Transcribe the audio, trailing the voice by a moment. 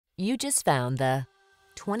You just found the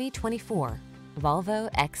 2024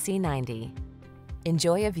 Volvo XC90.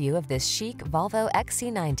 Enjoy a view of this chic Volvo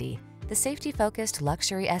XC90, the safety-focused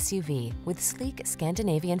luxury SUV with sleek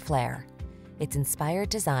Scandinavian flair. Its inspired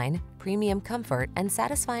design, premium comfort, and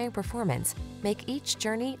satisfying performance make each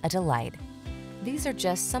journey a delight. These are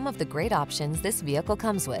just some of the great options this vehicle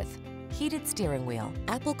comes with: heated steering wheel,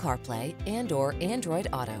 Apple CarPlay and/or Android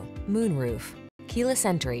Auto, moonroof, keyless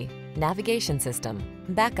entry, navigation system,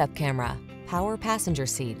 backup camera, power passenger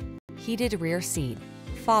seat, heated rear seat,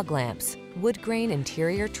 fog lamps, Woodgrain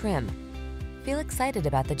Interior Trim. Feel excited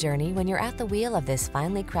about the journey when you're at the wheel of this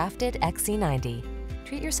finely crafted XC90.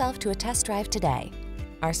 Treat yourself to a test drive today.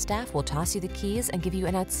 Our staff will toss you the keys and give you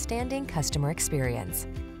an outstanding customer experience.